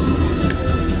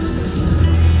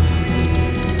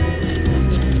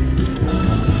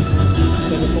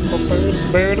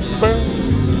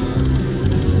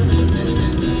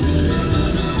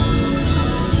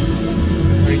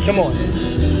 Right, come on.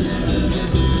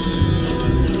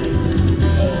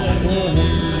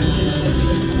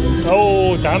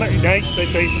 Oh, damn it. Nice,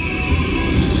 nice, nice.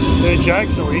 The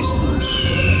jacks at least.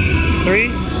 3,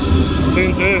 2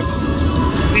 and 2.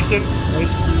 Decent.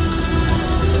 Nice.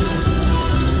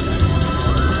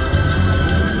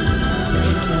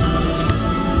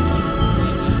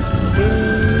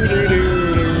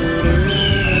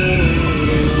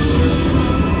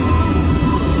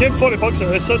 Getting 40 bucks at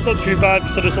this, that's not too bad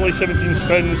because there's only 17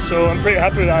 spins, so I'm pretty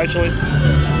happy with that actually.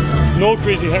 No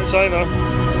crazy hits either.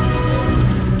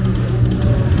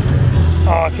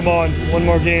 Ah, come on, one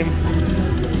more game.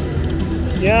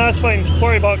 Yeah, that's fine,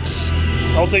 40 bucks.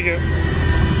 I'll take it.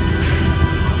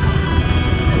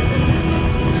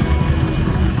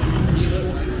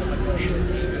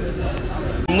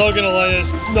 I'm not gonna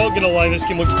lie, this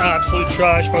game looks absolute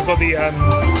trash, but I've got the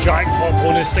jackpot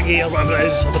bonus thingy, or whatever it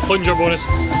is, or the plunger bonus.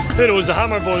 Who knows, the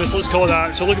hammer bonus, let's call it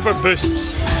that. So looking for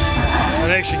boosts.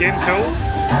 An extra game, cool.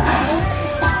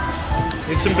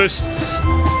 Need some boosts.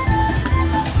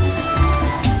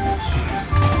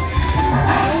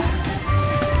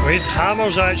 We need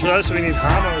hammers actually, that's what we need,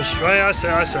 hammers. Right, that's it,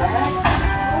 that's it.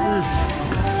 Oof.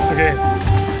 Okay.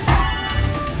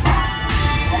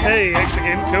 Hey, extra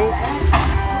game, cool.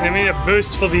 And we need a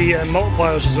boost for the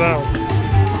multipliers as well.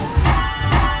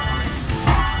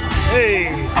 Hey!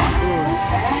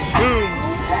 Boom! Boom!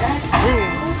 Boom!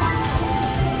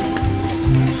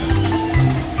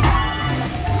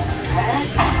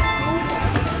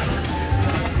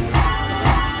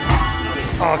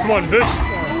 Oh, come on, boost!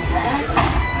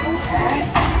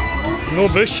 No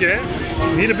boost yet.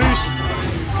 Need a boost.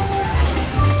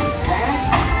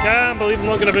 Can't believe I'm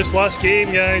not going to boost last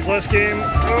game, guys. Last game.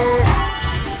 Oh.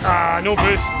 Ah, no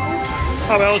boost.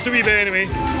 Oh well, it's a wee bit anyway.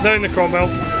 Down the Cromwell.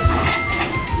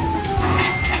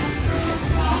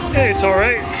 Hey, it's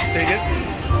alright. Take it.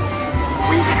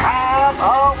 We have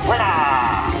a winner!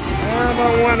 I'm a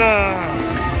winner!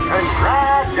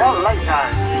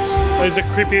 Congratulations! That is the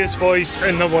creepiest voice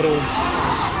in the world.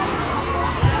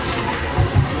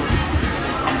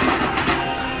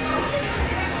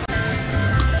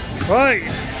 Right,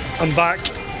 I'm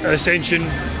back at Ascension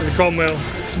with the Cromwell.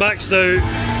 It's maxed out,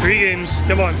 3 games,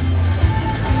 come on.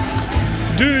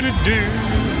 Do-do-do.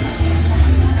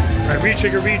 Right,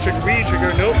 re-trigger, re-trigger,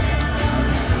 re-trigger, nope.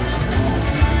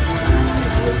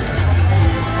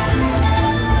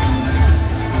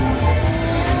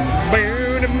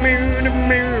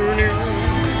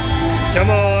 Come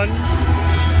on.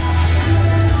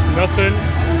 Nothing.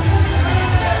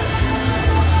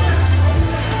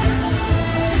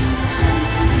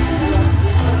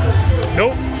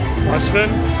 Nope. Last spin.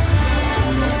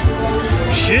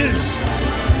 Shiz.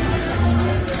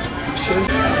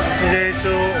 Okay,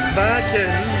 so back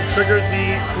in, triggered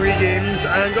the 3 games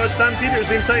and got a Stampede at the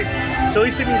same time. So at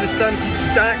least it means the Stampede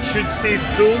stack should stay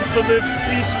full for the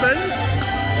 3 spins.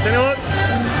 You know what?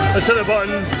 Let's hit the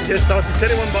button, get started.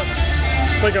 31 bucks.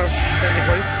 It's like a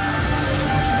technically.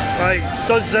 Right,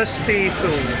 does this stay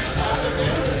full?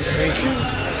 Thank you.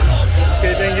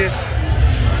 Okay, thank you.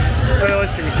 Well,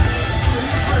 let's see.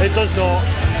 It does not.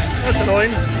 That's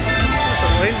annoying. That's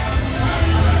annoying.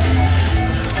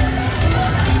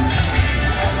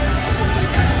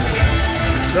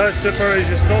 That super is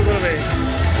just not going to be.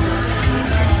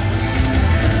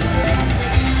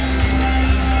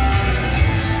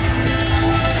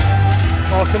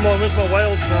 Oh, come on, where's my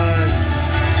wilds, man?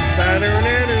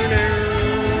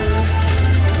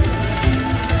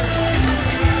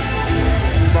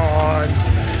 Come on.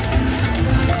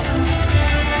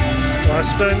 Last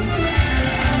spin.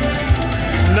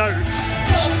 Note.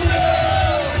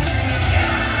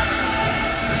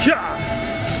 Yeah.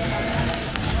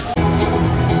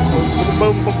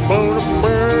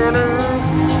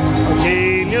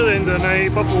 Okay, near the end of the night,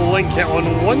 Buffalo Linq hit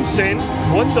on 1 cent, $1.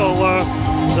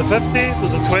 There's a 50,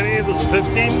 there's a 20, there's a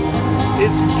 15.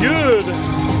 It's good.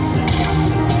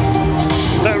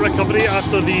 Bit of recovery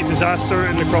after the disaster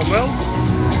in the Cromwell.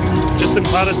 Just in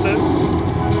Paris then.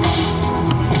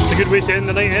 It's a good way to end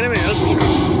the night anyway, that's for sure.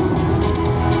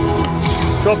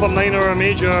 Drop a minor or a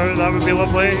major, that would be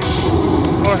lovely.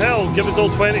 Or hell, give us all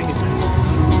 20.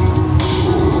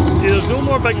 See, there's no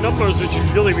more big numbers, which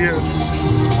is really weird.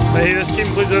 But hey, this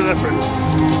game plays a bit different.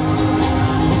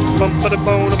 One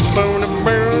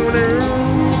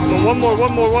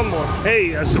more.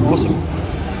 Hey, that's awesome.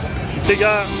 Take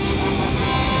that.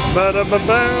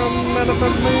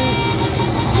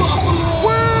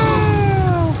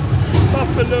 Wow!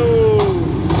 Buffalo!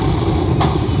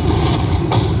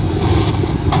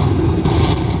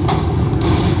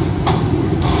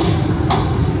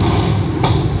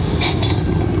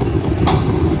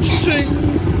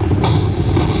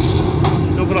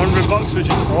 It's over $100, which is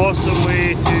an awesome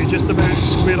way to just about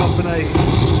square off the night.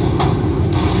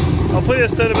 I'll play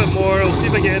this down a bit more, I'll see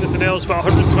if I get anything else, but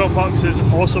 $112 is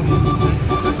awesome.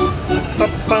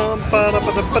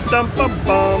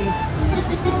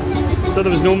 So there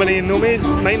was no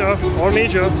minor or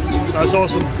major, that's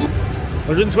awesome.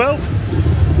 112.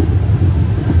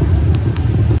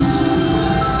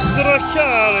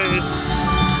 Dracarys.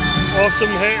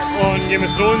 Awesome hit on Game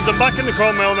of Thrones. I'm back in the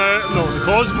Cromwell now, no, the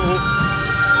Cosmo.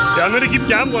 Yeah, I'm going to keep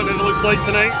gambling, it looks like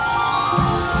tonight.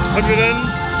 100 in.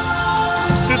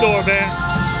 $2 bet.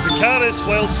 Dracarys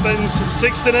wild spins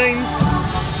 69.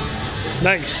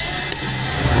 Nice.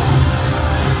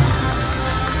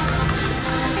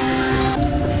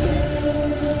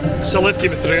 So I left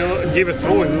Game of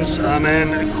Thrones and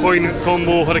then coin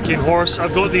combo Hurricane Horse.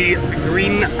 I've got the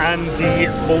green and the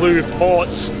blue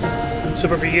pots.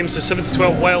 Super free games, so 7 to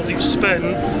 12 wilds each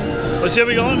spin. Let's see how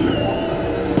we got.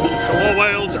 A lot of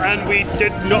wilds, and we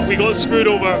got screwed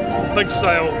over big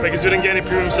style because we didn't get any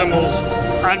premium symbols,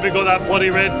 and we got that bloody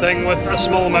red thing with a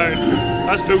small amount.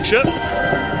 That's bullshit.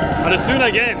 And it's doing it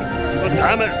again. God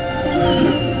damn it.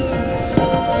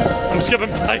 I'm skipping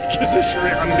back because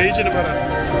I'm raging about it.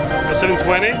 A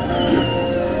 720.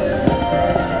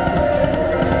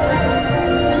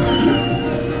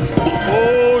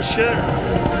 Oh shit.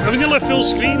 I'm nearly full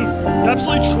screen. It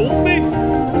absolutely trolled me.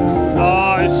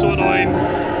 Ah, it's so annoying.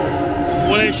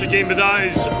 One extra game, but that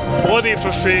is bloody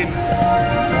frustrating.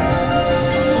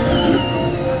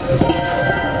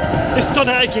 It's done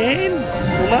it again!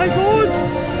 Oh my god!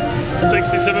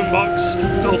 $67,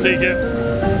 I'll take it.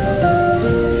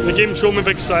 The game trolled me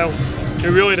big style. It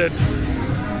really did.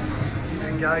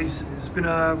 And guys, it's been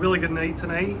a really good night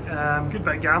tonight. Good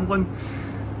bit of gambling.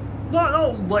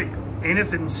 Not like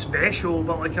anything special,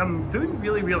 but like I'm doing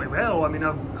really well. I mean,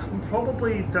 I'm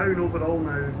probably down overall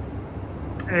now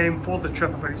for the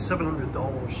trip about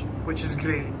 $700, which is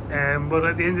great. But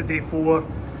at the end of day 4,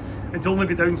 and to only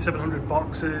be down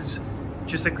 $700 is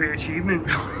just a great achievement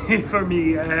really for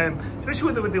me,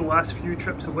 especially with the last few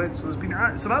trips I went. So there's been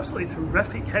some absolutely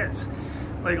terrific hits,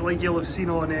 like you'll have seen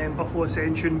on Buffalo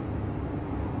Ascension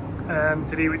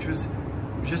today, which was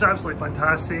just absolutely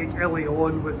fantastic. Early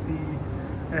on with the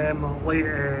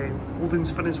holding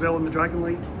spin as well on the Dragon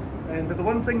Link. But the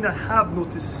one thing that I have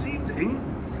noticed this evening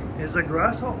is the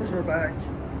grasshoppers are back.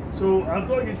 So I've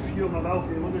got a good few on my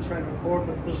balcony. I'm going to try and record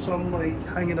them. There's some like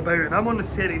hanging about, and I'm on the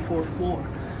 34th floor.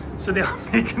 So they are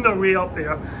making their way up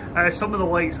there. Some of the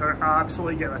lights are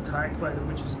absolutely getting attacked by them,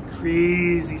 which is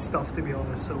crazy stuff to be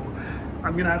honest. So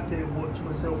I'm going to have to watch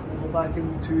myself and go back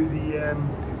into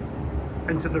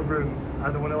the room. I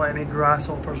don't want to let any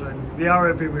grasshoppers in. They are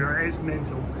everywhere, it's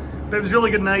mental. But it was a really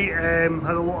good night.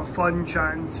 Had a lot of fun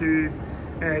chatting to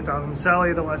Darren and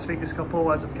Sally, the Las Vegas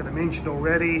couple, as I've kind of mentioned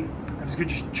already. It was good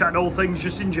just chatting all things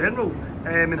just in general,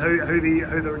 and how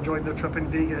they're enjoying their trip in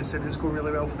Vegas, and it's going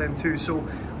really well for them too. So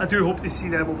I do hope to see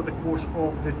them over the course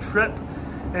of the trip.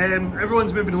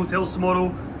 Everyone's moving hotels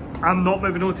tomorrow. I'm not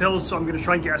moving hotels, so I'm going to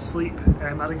try and get a sleep. I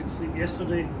had a good sleep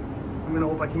yesterday. I'm going to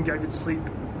hope I can get a good sleep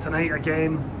tonight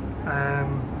again.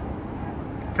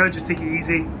 Kind of just take it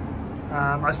easy.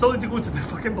 I still need to go to the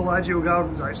fucking Bellagio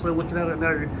Gardens. Actually, looking at it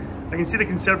now, I can see the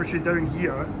conservatory down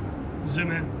here.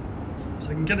 Zoom in,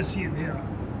 so I can kind of see it there.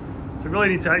 So I really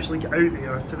need to actually get out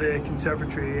there to the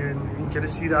conservatory and kind of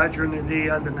see that during the day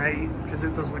and the night, because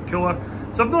it does look cooler.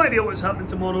 So I've no idea what's happening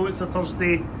tomorrow. It's a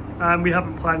Thursday. We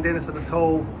haven't planned anything at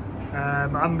all.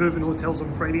 I'm moving hotels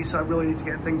on Friday, so I really need to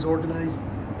get things organised.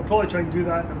 I'll probably try and do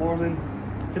that in the morning,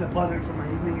 kind of plan out for my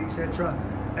evening, etc.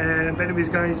 But anyways,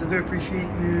 guys, I do appreciate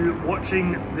you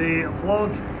watching the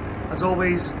vlog. As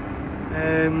always,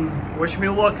 wish me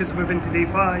luck as I move into day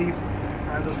 5,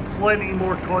 and there's plenty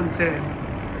more content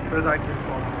where that came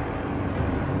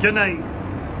from. Good night.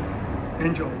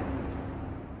 Enjoy.